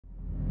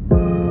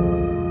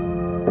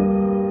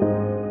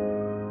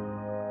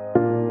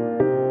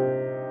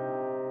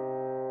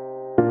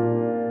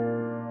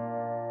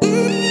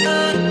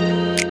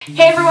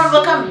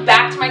everyone, welcome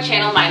back to my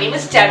channel. My name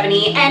is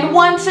Devaney, and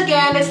once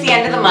again it's the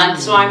end of the month,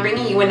 so I'm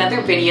bringing you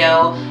another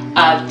video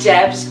of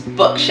Dev's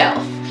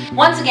Bookshelf.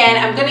 Once again,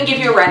 I'm going to give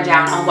you a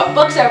rundown on what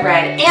books I've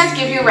read and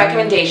give you a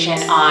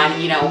recommendation on,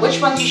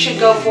 which ones you should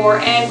go for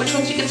and which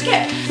ones you can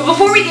skip. But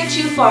before we get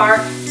too far,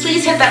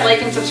 please hit that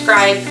like and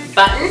subscribe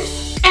button,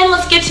 and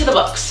let's get to the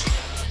books.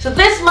 So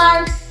this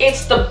month,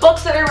 it's the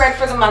books that I read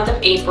for the month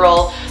of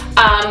April.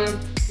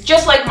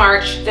 Just like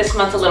March, this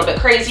month's a little bit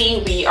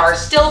crazy. We are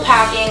still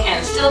packing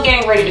and still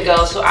getting ready to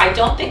go, so I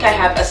don't think I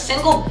have a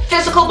single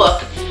physical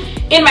book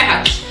in my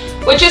house,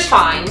 which is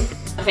fine.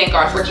 Thank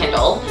God for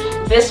Kindle.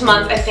 This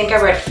month, I think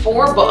I read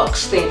 4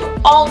 books. They've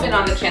all been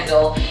on the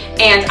Kindle,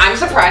 and I'm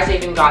surprised I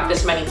even got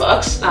this many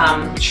books.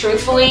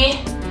 Truthfully,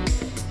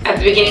 at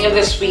the beginning of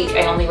this week,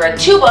 I only read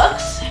 2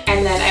 books,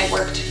 and then I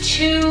worked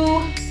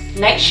 2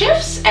 night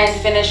shifts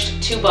and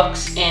finished 2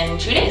 books in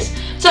 2 days.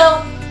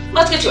 So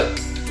let's get to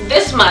it.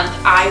 This month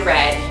I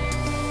read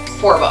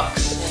 4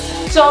 books.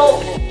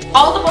 So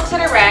all the books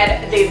that I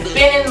read, they've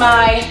been in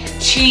my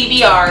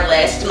TBR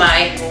list,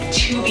 my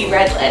to be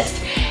read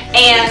list,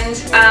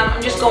 and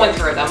I'm just going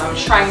through them. I'm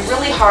trying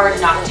really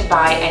hard not to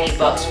buy any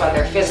books,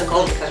 whether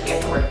physical because we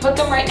have nowhere to put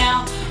them right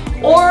now,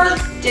 or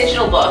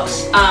digital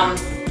books,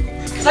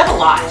 because I have a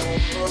lot.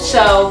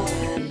 So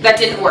that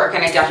didn't work,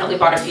 and I definitely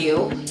bought a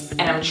few,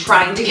 and I'm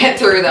trying to get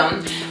through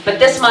them. But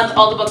this month,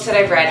 all the books that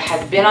I've read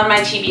have been on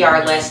my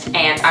TBR list,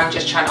 and I'm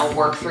just trying to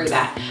work through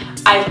that.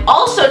 I've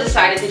also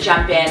decided to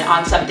jump in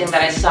on something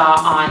that I saw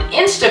on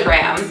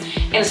Instagram,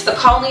 and it's the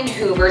Colleen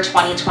Hoover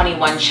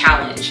 2021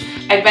 Challenge.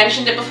 I've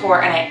mentioned it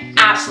before, and I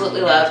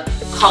absolutely love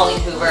Colleen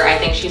Hoover. I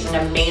think she's an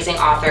amazing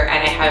author,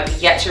 and I have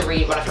yet to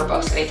read one of her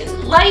books that I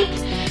didn't like.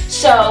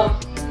 So,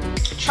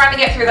 trying to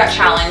get through that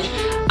challenge.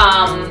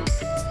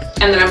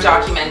 And then I'm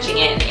documenting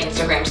in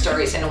Instagram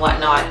stories and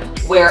whatnot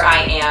where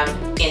I am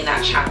in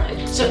that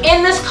challenge. So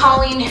in this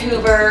Colleen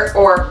Hoover,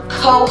 or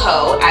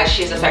Coho as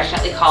she's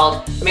affectionately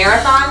called,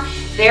 marathon,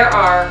 there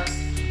are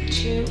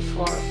 2,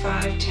 4,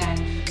 5,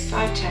 10,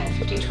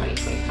 15, 20,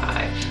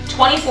 25,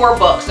 24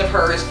 books of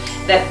hers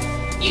that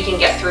you can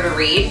get through to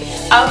read.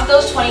 Of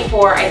those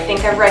 24, I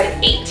think I've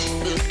read 8,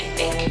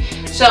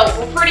 So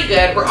we're pretty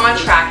good, we're on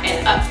track,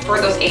 and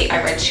for those 8,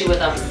 I read 2 of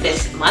them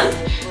this month.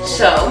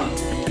 So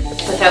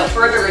without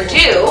further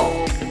ado,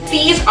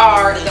 these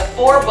are the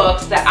 4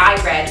 books that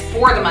I read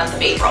for the month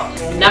of April.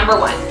 Number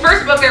 1.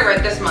 First book I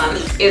read this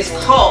month is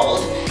called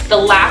The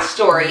Last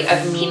Story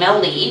of Mina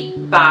Lee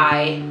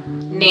by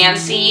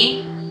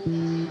Nancy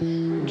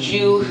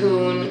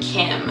Joo-hoon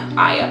Kim.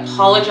 I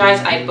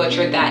apologize, I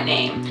butchered that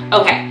name.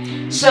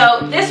 Okay, so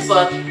this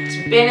book has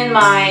been in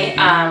my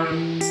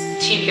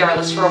TBR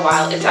list for a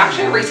while. It's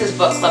actually a Reese's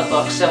Book Club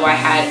book, so I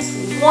had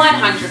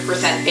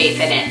 100%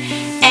 faith in it.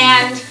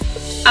 And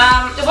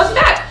it wasn't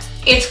bad.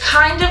 It's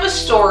kind of a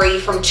story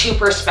from 2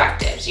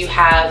 perspectives. You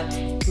have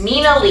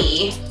Mina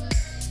Lee,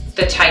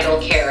 the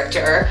title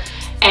character,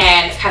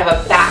 and kind of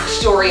a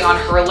backstory on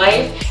her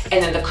life,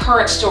 and then the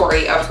current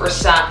story of her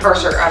son, or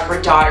sorry, of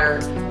her daughter,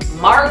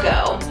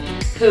 Margot,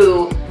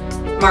 who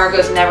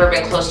Margot's never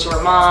been close to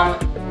her mom.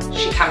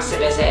 She comes to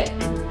visit,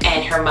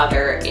 and her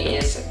mother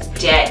is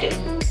dead.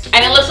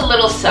 And it looks a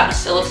little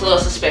sus, it looks a little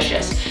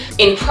suspicious.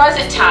 In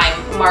present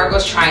time,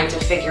 Margot's trying to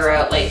figure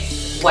out, like,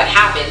 what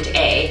happened,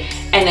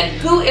 and then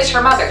who is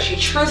her mother? She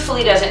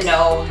truthfully doesn't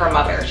know her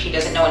mother. She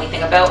doesn't know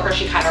anything about her.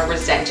 She kind of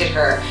resented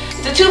her.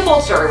 It's a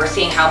twofold story. We're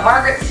seeing how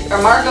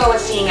Margot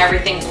is seeing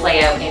everything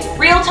play out in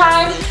real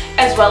time,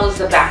 as well as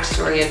the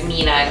backstory of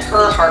Mina and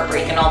her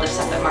heartbreak and all this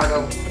stuff that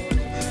Margot,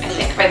 I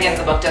think by the end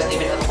of the book, doesn't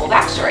even know the whole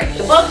backstory.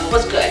 The book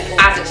was good,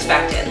 as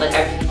expected. Like,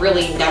 I've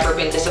really never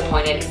been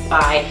disappointed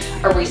by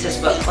a Reese's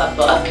Book Club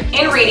book.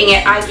 In reading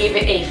it, I gave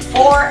it a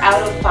 4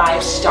 out of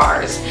 5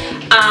 stars.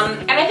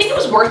 And I think it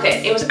was worth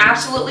it. It was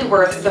absolutely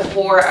worth the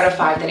 4 out of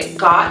 5 that it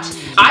got.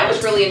 I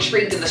was really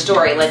intrigued in the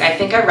story. Like, I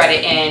think I read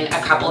it in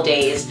a couple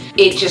days.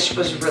 It just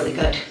was really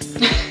good.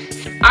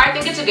 I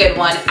think it's a good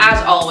one.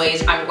 As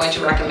always, I'm going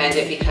to recommend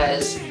it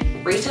because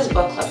Reese's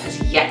Book Club has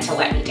yet to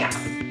let me down.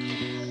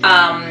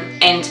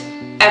 And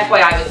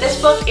FYI with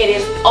this book, it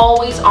is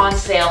always on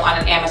sale on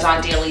an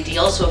Amazon daily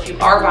deal. So if you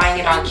are buying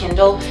it on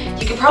Kindle,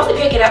 you could probably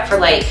pick it up for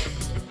like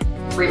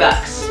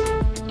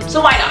 $3.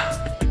 So why not?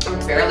 I'm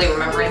barely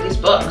remembering these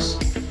books.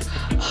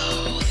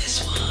 Oh,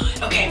 this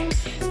one. Okay.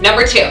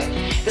 Number 2.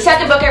 The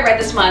second book I read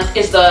this month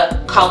is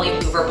the Colleen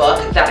Hoover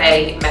book that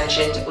I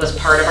mentioned was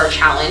part of our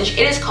challenge.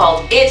 It is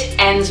called It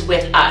Ends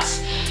With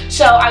Us.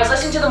 So I was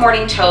listening to The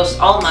Morning Toast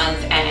all month,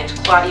 and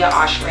Claudia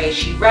Oshray,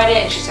 she read it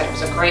and she said it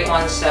was a great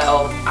one,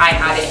 so I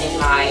had it in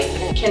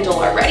my Kindle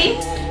already.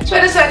 So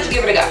I decided to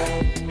give it a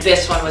go.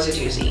 This one was a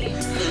doozy.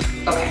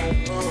 Okay.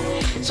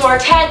 So our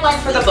tagline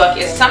for the book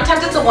is,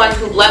 sometimes it's the one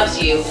who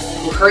loves you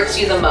who hurts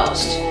you the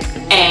most.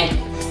 And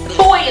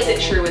boy is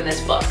it true in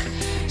this book.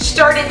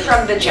 Starting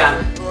from the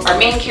jump, our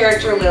main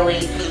character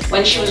Lily,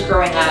 when she was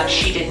growing up,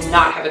 she did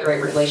not have a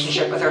great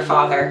relationship with her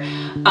father.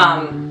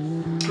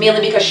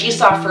 Mainly because she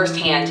saw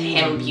firsthand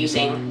him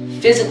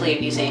physically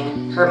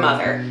abusing her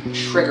mother.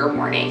 Trigger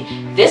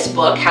warning. This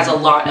book has a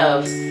lot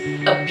of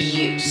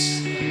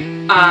abuse.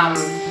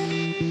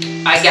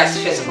 I guess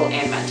physical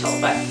and mental,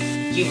 but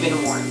you've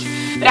been warned.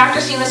 But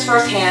after seeing this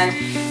firsthand,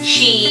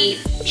 she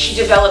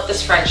developed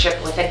this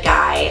friendship with a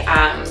guy,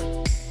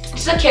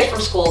 just a kid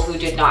from school who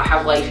did not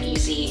have life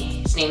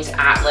easy. His name's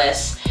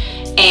Atlas,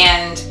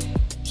 and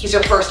he's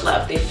her first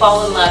love. They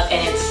fall in love,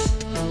 and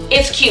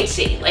it's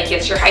cutesy, like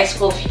it's your high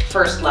school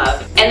first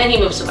love, and then he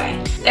moves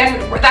away.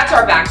 And that's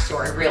our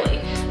backstory,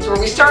 really. So where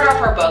we start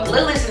off our book,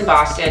 Lily's in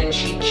Boston.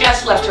 She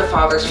just left her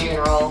father's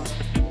funeral.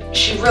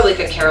 She really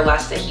could care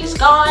less that he's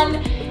gone,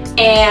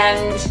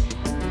 and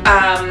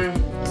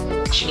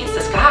she meets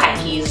this guy.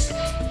 He's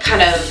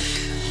kind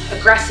of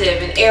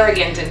aggressive and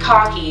arrogant and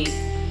cocky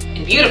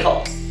and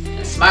beautiful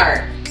and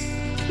smart.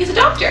 He's a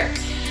doctor.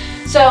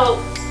 So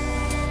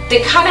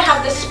they kind of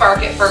have this spark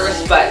at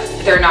first, but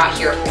they're not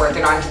here for it.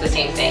 They're not into the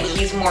same thing.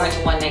 He's more into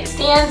one-night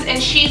stands,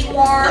 and she's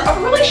more of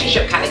a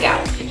relationship kind of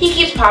gal. He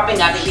keeps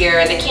popping up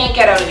here. They can't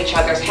get out of each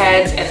other's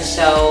heads, and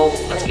so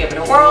let's give it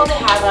a whirl.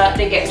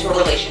 They get into a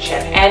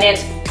relationship, and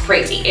it's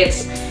crazy.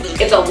 It's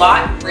a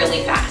lot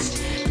really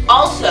fast.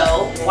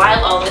 Also,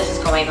 while all this is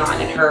going on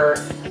in her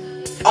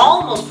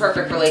almost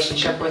perfect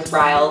relationship with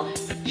Ryle,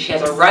 she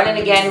has a run-in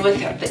again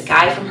with the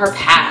guy from her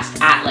past,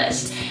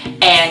 Atlas,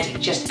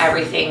 and just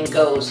everything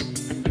goes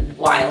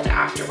wild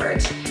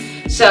afterwards.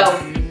 So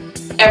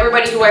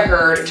everybody who I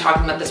heard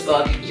talking about this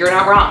book, you're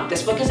not wrong.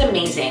 This book is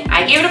amazing.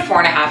 I gave it a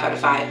 4.5 out of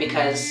 5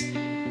 because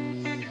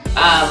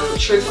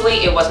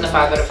truthfully it wasn't a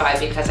 5 out of 5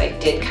 because I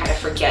did kind of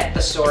forget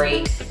the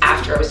story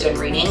after I was done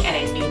reading, and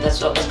I knew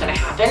that's what was going to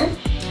happen,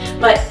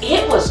 but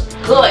it was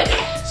good.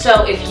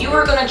 So if you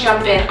were going to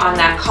jump in on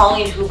that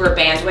Colleen Hoover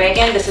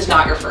bandwagon, this is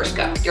not your first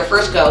go. Your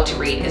first go to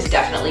read is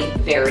definitely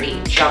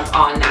Verity. Jump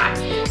on that.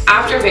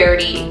 After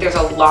Verity, there's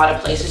a lot of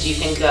places you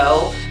can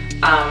go.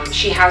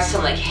 She has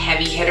some like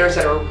heavy hitters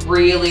that are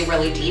really,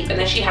 really deep, and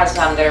then she has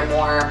some that are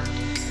more,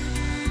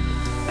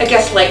 I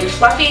guess, light and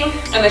fluffy,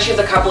 and then she has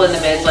a couple in the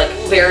mids. Like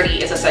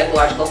Verity is a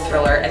psychological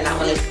thriller, and that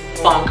one is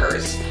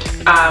bonkers.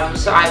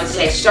 So I would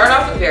say start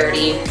off with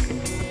Verity,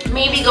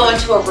 maybe go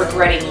into a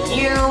Regretting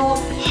You,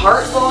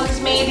 Heart Bones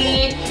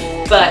maybe,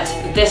 but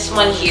this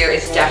one here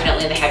is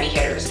definitely the heavy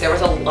hitters. There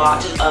was a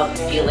lot of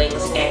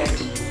feelings, and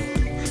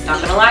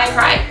not gonna lie, I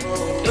cried.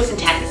 It was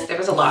intense. There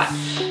was a lot.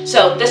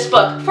 So this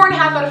book, 4.5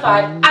 out of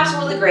 5,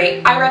 absolutely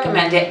great. I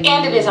recommend it,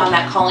 and it is on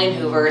that Colleen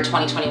Hoover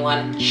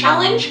 2021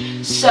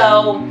 challenge.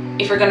 So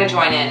if you're gonna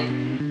join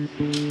in,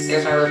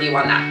 there's my review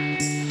on that.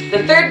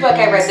 The third book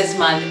I read this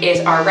month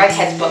is our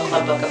Redheads Book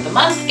Club book of the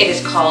month. It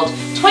is called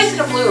Twice in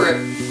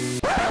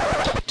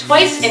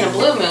a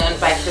Blue Moon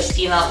by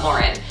Christina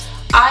Lauren.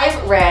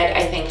 I've read,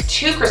 I think,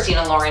 2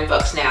 Christina Lauren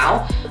books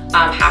now,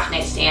 Half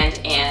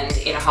Nightstand and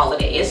In a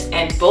Holidays,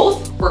 and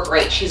both were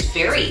great. She's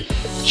very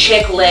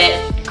chick lit,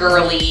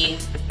 girly,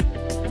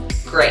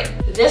 great.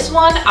 This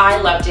one,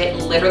 I loved it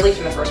literally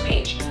from the first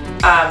page.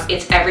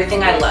 It's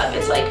everything I love.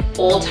 It's like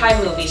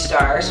old-time movie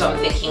star, so I'm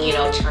thinking, you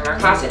know, Turner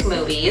Classic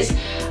Movies,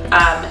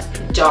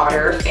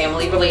 daughter,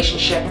 family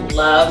relationship,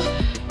 love,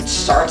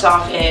 starts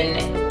off in,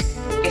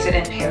 is it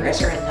in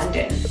Paris or in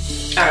London?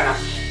 I don't know.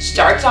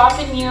 Starts off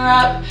in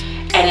Europe,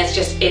 and it's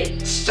just,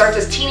 it starts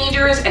as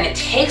teenagers and it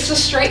takes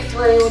us straight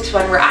through to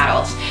when we're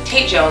adults.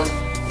 Tate Jones,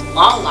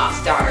 long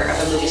lost daughter of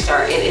a movie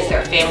star. It is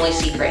their family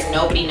secret.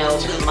 Nobody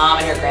knows. Her mom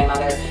and her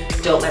grandmother.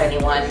 Don't let her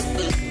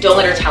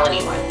tell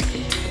anyone.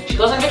 She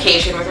goes on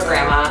vacation with her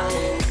grandma,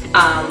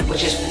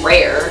 which is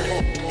rare,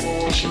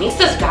 and she meets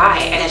this guy,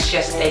 and it's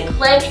just, they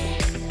click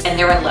and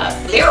they're in love.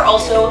 They're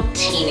also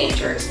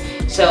teenagers.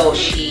 So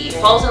she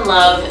falls in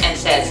love and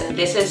says,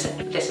 this is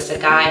a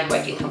guy who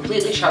I can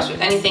completely trust with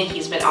anything.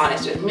 He's been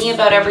honest with me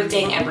about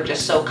everything, and we're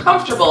just so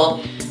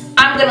comfortable.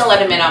 I'm gonna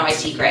let him in on my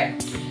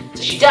secret.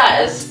 So she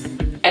does,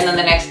 and then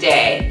the next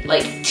day,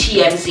 like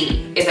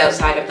TMZ is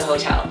outside of the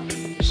hotel.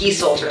 He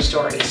sold her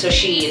story. So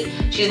she's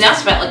now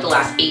spent like the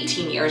last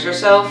 18 years or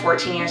so,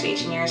 14 years,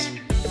 18 years,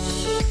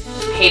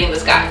 hating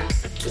this guy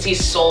because he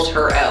sold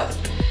her out.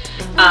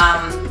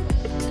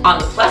 On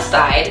the plus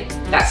side,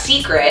 that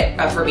secret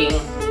of her being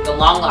the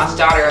long lost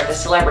daughter of the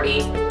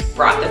celebrity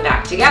brought them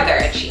back together,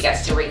 and she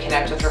gets to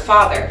reconnect with her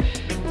father.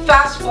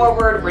 Fast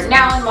forward, we're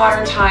now in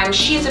modern times.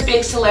 She's a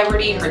big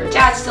celebrity, her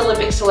dad's still a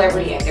big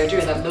celebrity, and they're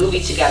doing a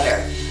movie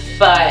together.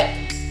 But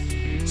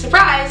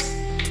surprise,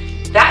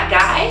 that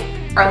guy,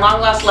 our long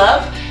lost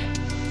love,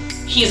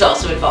 he's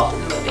also involved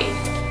in the movie.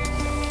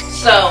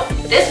 So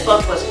this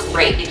book was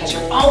great because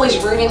you're always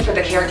rooting for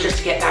the characters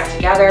to get back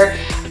together.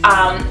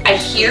 I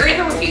hear in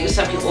the reviews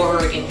some people were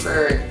rooting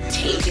for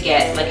Tate to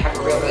have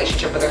a real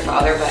relationship with her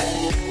father, but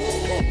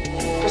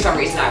for some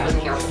reason I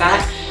wasn't here for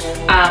that.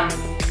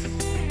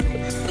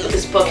 But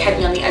this book had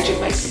me on the edge of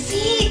my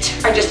seat.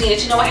 I just needed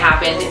to know what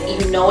happened.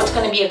 You know it's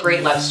going to be a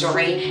great love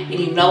story, and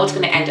you know it's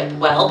going to end up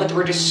well, but there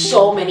were just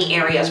so many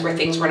areas where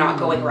things were not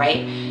going right,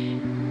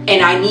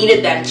 and I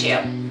needed them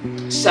to.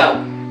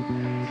 So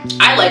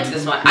I liked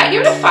this one. I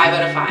give it a 5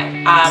 out of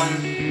 5.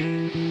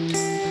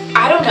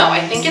 I don't know,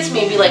 I think it's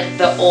maybe like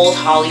the old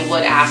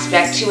Hollywood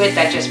aspect to it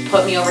that just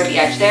put me over the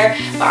edge there,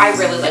 but I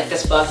really like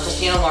this book.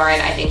 Christina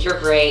Lauren, I think you're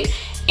great,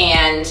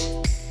 and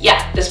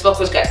yeah, this book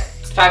was good.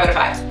 5 out of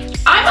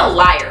 5. I'm a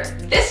liar.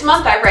 This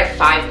month I read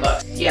 5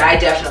 books. Yeah, I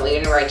definitely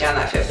didn't write down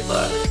that 5th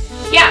book.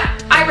 Yeah,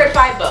 I read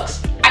 5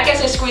 books. I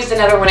guess I squeezed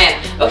another one in.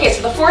 Okay,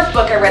 so the 4th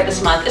book I read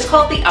this month is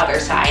called The Other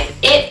Side.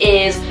 It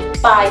is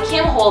by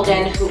Kim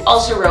Holden, who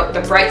also wrote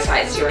the Bright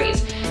Side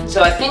series.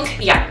 So I think,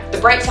 yeah, The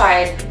Bright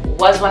Side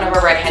was one of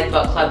our Red Hen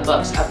Book Club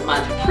books of the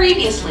month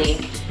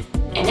previously,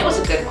 and it was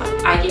a good one.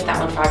 I gave that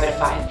one 5 out of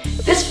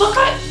 5. This book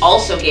I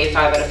also gave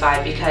 5 out of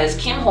 5 because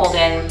Kim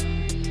Holden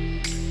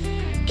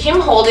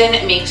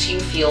makes you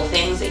feel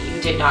things that you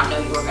did not know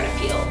you were going to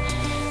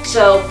feel.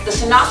 So the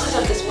synopsis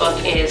of this book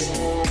is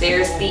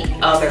there's the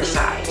other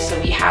side. So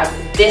we have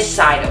this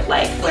side of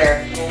life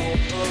where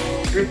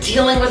you're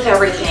dealing with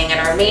everything, and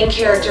our main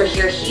character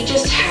here, he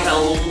just had a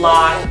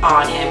lot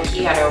on him.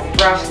 He had a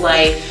rough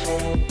life.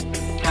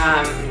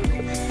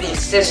 His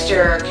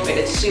sister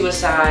committed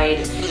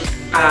suicide,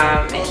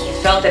 and he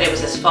felt that it was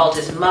his fault.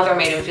 His mother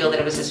made him feel that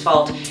it was his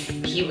fault.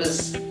 He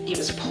was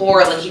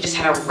poor, like he just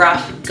had a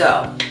rough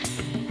go.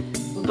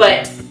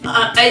 But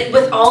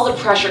with all the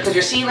pressure, because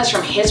you're seeing this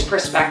from his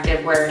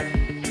perspective, where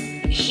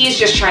he's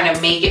just trying to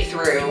make it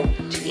through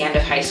to the end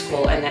of high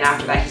school, and then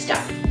after that he's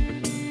done.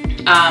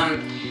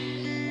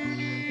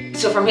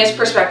 So from his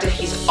perspective,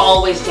 he's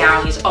always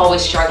down, he's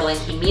always struggling.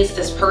 He meets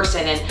this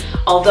person, and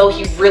although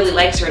he really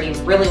likes her and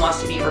he really wants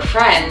to be her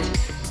friend,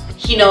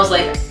 he knows,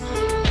 like,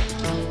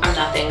 I'm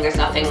nothing, there's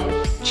nothing,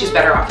 she's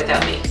better off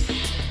without me.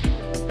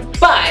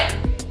 But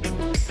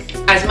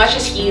as much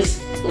as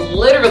he's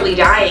literally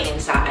dying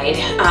inside,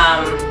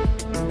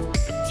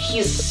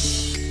 he's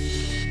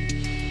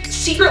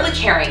secretly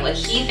caring. Like,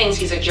 he thinks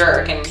he's a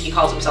jerk and he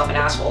calls himself an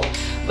asshole,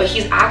 but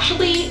he's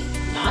actually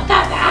not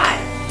that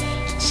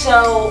bad.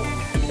 So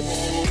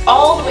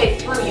all the way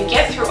through, you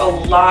get through a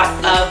lot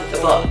of the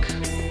book,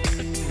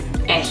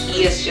 and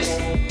he's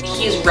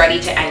ready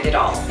to end it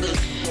all.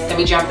 Then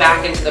we jump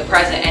back into the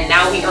present, and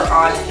now we are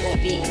on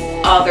the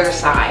other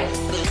side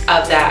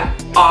of that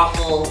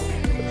awful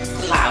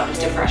cloud of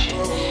depression.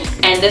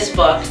 And this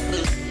book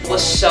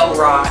was so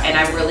raw, and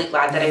I'm really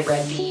glad that I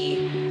read the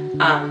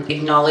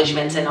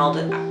acknowledgments and all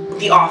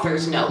the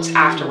author's notes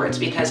afterwards,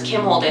 because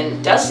Kim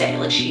Holden does say,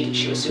 like,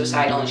 she was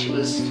suicidal and she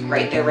was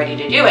right there ready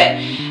to do it.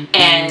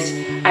 And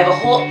I have a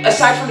whole,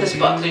 aside from this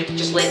book,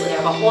 just lately, I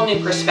have a whole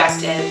new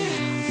perspective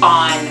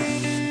on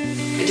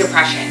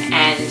depression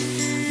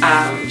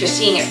and just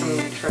seeing it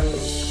from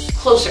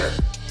closer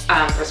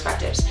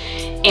perspectives.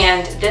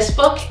 And this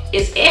book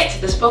is it.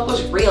 This book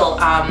was real.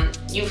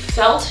 You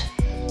felt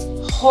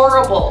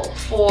horrible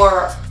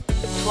for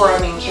our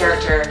main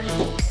character,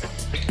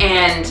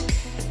 and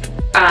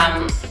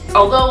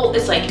although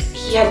it's like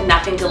he had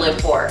nothing to live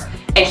for,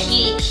 and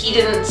he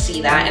didn't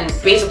see that,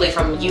 and basically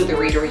from you, the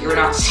reader, you're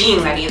not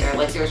seeing that either.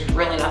 Like, there's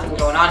really nothing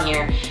going on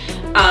here.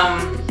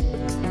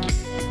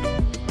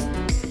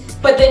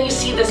 But then you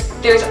see this,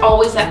 there's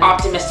always that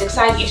optimistic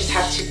side. You just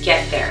have to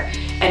get there.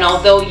 And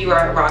although you are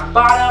at rock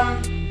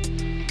bottom,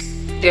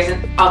 there's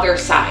an other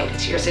side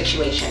to your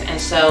situation. And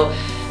so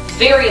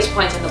various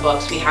points in the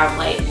books, we have,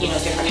 like, you know,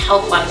 different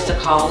helplines to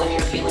call if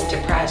you're feeling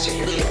depressed or if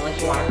you're feeling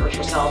like you want to hurt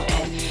yourself.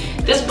 And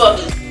this book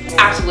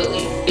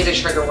absolutely is a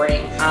trigger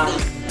warning.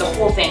 The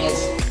whole thing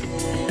is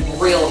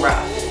real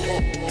rough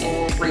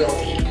and real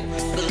deep,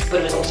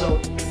 but it was also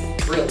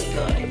really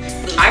good.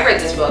 I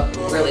read this book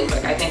really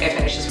quick. I think I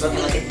finished this book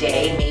in like a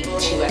day, maybe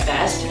 2 at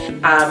best.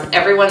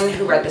 Everyone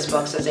who read this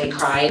book says they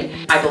cried.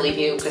 I believe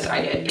you, because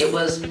I did. It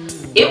was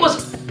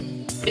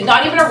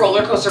not even a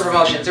roller coaster of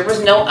emotions. There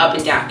was no up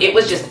and down. It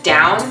was just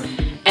down,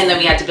 and then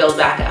we had to build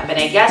back up. And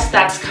I guess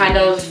that's kind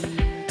of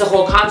the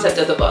whole concept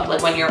of the book.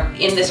 Like, when you're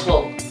in this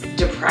whole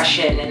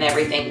depression and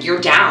everything, you're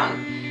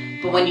down.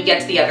 But when you get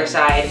to the other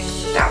side,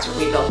 that's where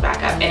we build back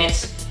up. And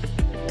it's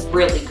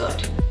really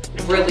good.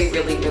 Really,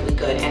 really, really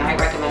good. And I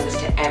recommend this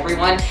to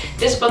everyone.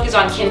 This book is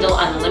on Kindle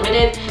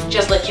Unlimited,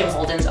 just like Kim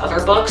Holden's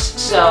other books.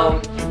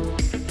 So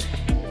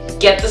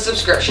get the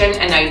subscription,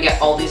 and now you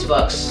get all these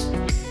books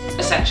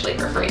essentially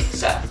for free.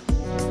 So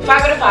 5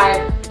 out of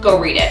 5, go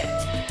read it.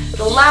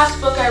 The last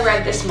book I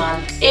read this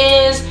month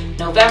is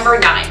November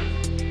 9.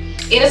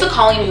 It is a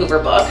Colleen Hoover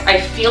book. I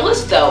feel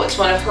as though it's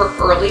one of her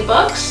early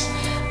books,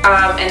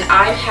 and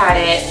I've had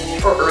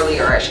it, or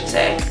earlier I should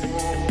say,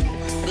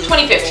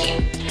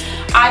 2015.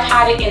 I've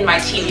had it in my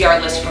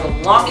TBR list for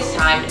the longest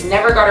time,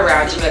 never got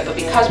around to it, but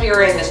because we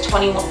were in this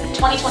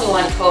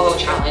 2021 Coho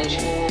challenge,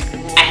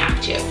 I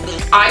have to.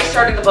 I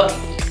started the book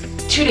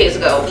 2 days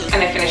ago,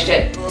 and I finished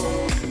it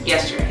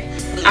yesterday.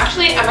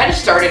 Actually, I might have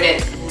started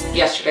it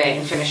yesterday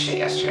and finished it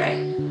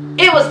yesterday.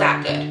 It was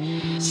that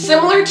good.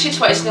 Similar to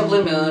Twice in a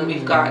Blue Moon,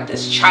 we've got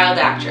this child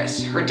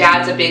actress. Her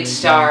dad's a big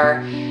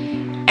star,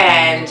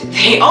 and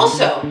they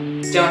also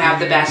don't have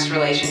the best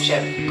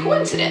relationship.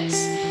 Coincidence.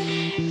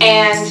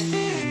 And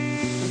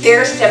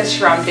there stems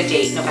from the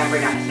date, November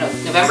 9th. No,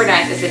 November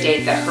 9th is the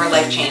date that her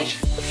life changed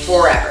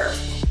forever.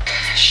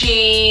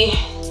 She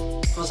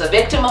was a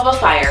victim of a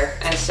fire,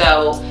 and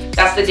so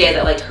that's the day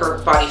that, like, her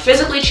body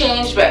physically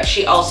changed, but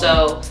she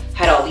also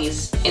had all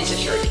these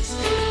insecurities.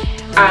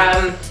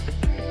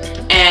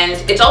 And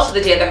it's also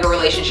the day that her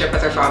relationship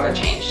with her father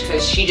changed,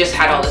 because she just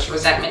had all this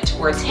resentment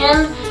towards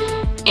him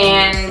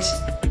and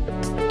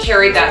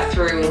carried that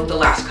through the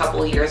last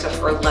couple of years of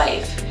her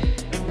life,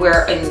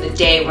 where in the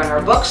day when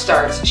our book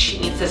starts, she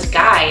meets this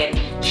guy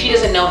and she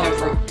doesn't know him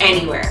from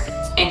anywhere.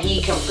 And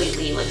he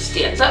completely like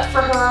stands up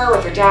for her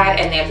with her dad,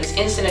 and they have this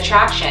instant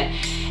attraction.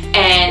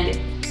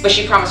 But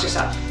she promised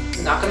herself,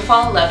 I'm not gonna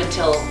fall in love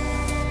until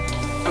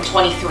I'm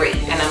 23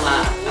 and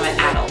I'm an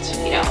adult,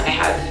 you know,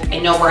 and I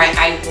know where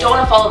I don't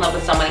want to fall in love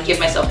with someone and give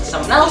myself to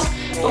someone else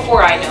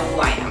before I know who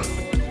I am.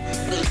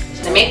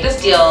 So they make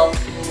this deal,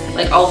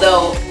 like,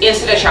 although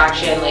instant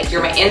attraction, like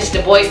you're my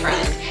instant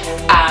boyfriend,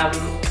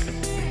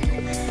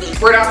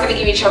 we're not going to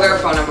give each other a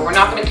phone number, we're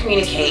not going to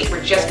communicate,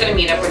 we're just going to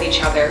meet up with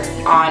each other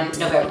on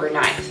November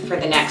 9th for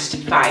the next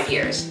 5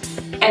 years.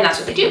 And that's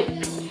what they do.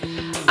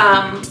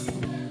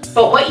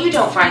 But what you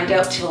don't find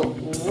out till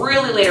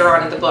really later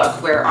on in the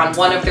book, where on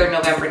one of their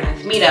November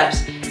 9th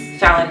meetups,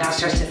 Fallon now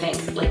starts to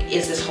think, like,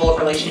 is this whole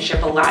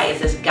relationship a lie? Is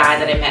this guy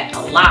that I met a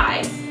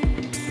lie?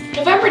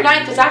 November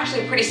 9th was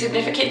actually a pretty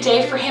significant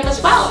day for him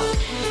as well.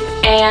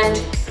 And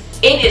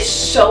it is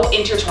so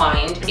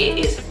intertwined, it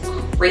is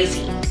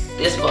crazy.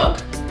 This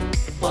book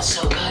was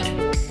so good.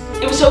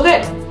 It was so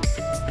good.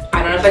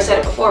 I don't know if I said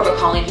it before, but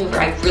Colleen Hoover,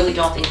 I really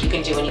don't think you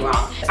can do any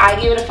wrong. I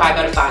gave it a 5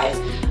 out of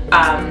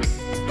 5.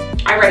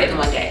 I read it in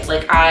one day.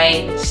 Like,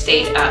 I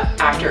stayed up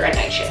after a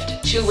night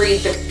shift to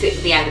read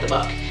the end of the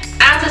book.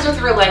 As is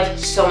with real life,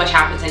 so much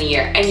happens in a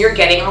year, and you're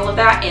getting all of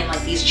that in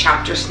like these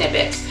chapter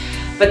snippets.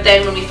 But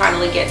then when we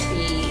finally get to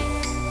the,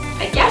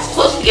 I guess,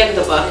 close to the end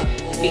of the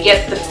book, we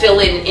get the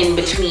fill-in in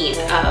between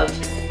of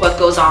what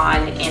goes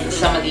on in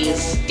some of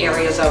these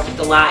areas of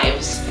the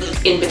lives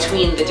in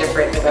between the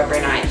different November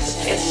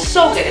nights. It's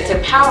so good. It's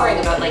empowering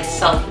about like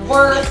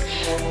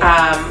self-worth,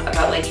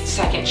 about like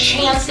second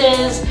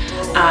chances.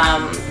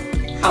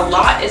 A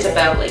lot is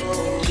about like,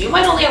 you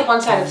might only have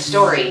one side of the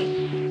story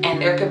and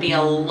there could be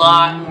a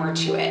lot more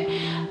to it.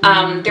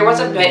 There was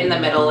a bit in the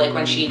middle, like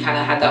when she kind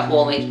of had that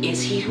whole like,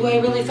 is he who I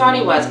really thought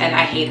he was? And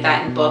I hate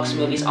that in books,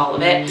 movies, all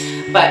of it.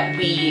 But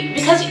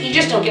because you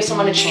just don't give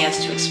someone a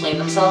chance to explain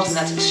themselves, and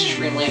that's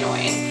extremely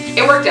annoying.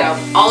 It worked out,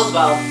 all is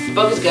well, the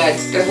book is good,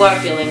 there's a lot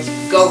of feelings,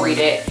 go read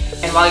it,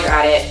 and while you're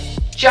at it,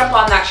 jump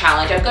on that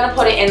challenge. I'm gonna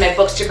put it in my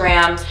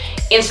Bookstagram,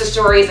 Insta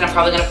stories, and I'm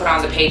probably gonna put it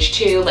on the page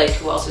too, like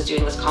who else is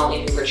doing this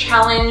Colleen Hoover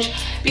challenge,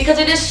 because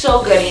it is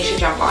so good and you should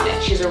jump on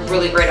it. She's a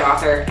really great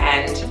author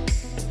and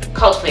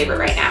cult favorite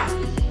right now.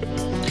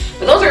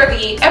 But those are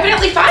the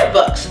evidently 5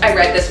 books I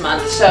read this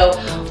month. So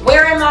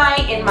where am I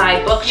in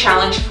my book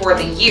challenge for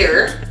the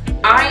year?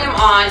 I am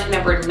on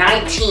number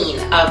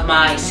 19 of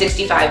my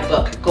 65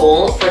 book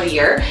goal for the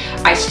year.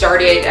 I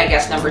started, I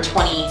guess, number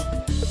 20,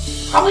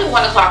 probably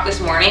 1 o'clock this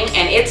morning,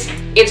 and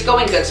it's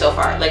going good so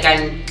far. Like,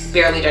 I'm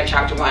barely done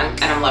chapter 1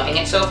 and I'm loving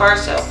it so far.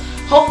 So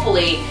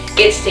hopefully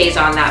it stays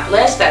on that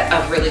list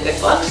of really good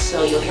books,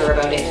 so you'll hear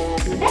about it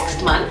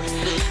next month.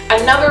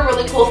 Another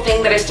really cool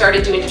thing that I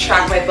started doing to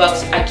track my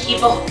books, I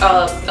keep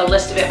a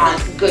list of it on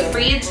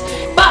Goodreads,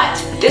 but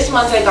this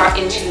month I got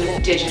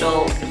into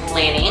digital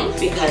planning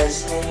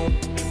because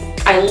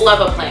I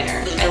love a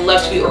planner. I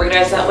love to be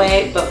organized that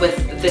way, but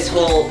with this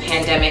whole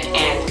pandemic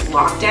and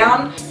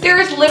lockdown, there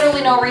is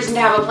literally no reason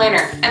to have a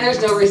planner, and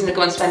there's no reason to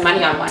go and spend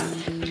money on one.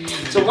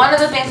 So one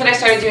of the things that I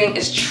started doing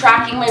is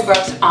tracking my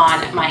books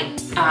on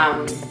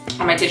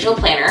my digital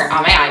planner,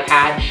 on my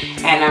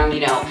iPad, and I'm, you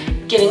know,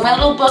 getting my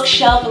little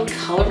bookshelf and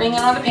coloring in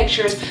on the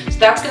pictures. So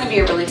that's gonna be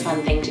a really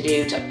fun thing to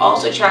do, to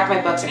also track my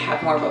books and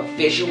have more of a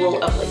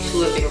visual of like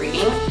who I've been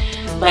reading.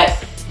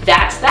 But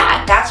that's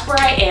that. That's where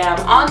I am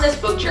on this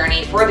book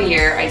journey for the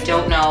year. I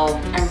don't know,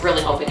 I'm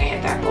really hoping I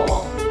hit that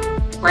goal.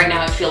 Right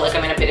now I feel like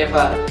I'm in a bit of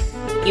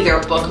either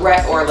a book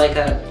rut or like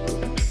a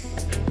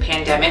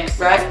pandemic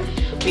rut.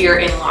 We are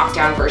in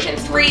lockdown version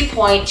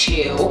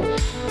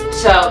 3.2.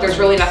 So there's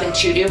really nothing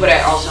to do, but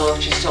I also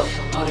just still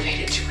feel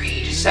motivated to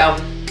read. So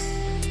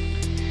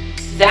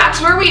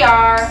that's where we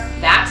are.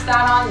 That's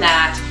that on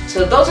that.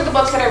 So those are the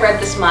books that I read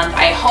this month.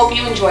 I hope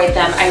you enjoyed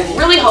them. I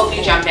really hope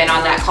you jump in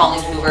on that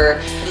Colleen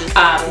Hoover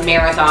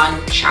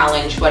marathon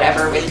challenge,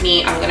 whatever, with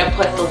me. I'm gonna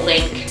put the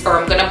link, or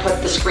I'm gonna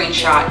put the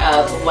screenshot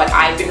of what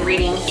I've been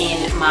reading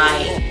in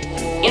my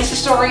Insta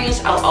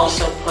stories. I'll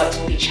also put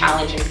the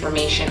challenge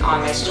information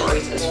on my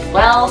stories as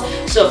well.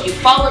 So if you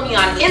follow me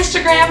on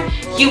Instagram,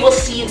 you will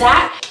see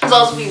that. It'll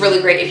also be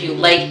really great if you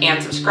like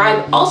and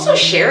subscribe. Also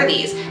share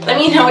these. Let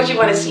me know what you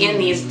want to see in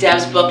these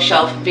Dev's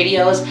Bookshelf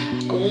videos.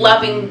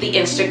 Loving the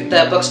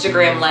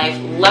Bookstagram life.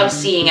 Love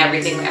seeing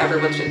everything that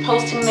everyone's been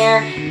posting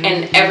there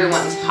and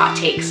everyone's hot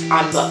takes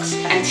on books.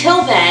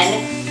 Until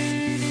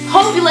then,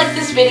 hope you liked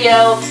this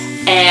video,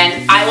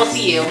 and I will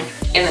see you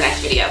in the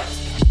next video.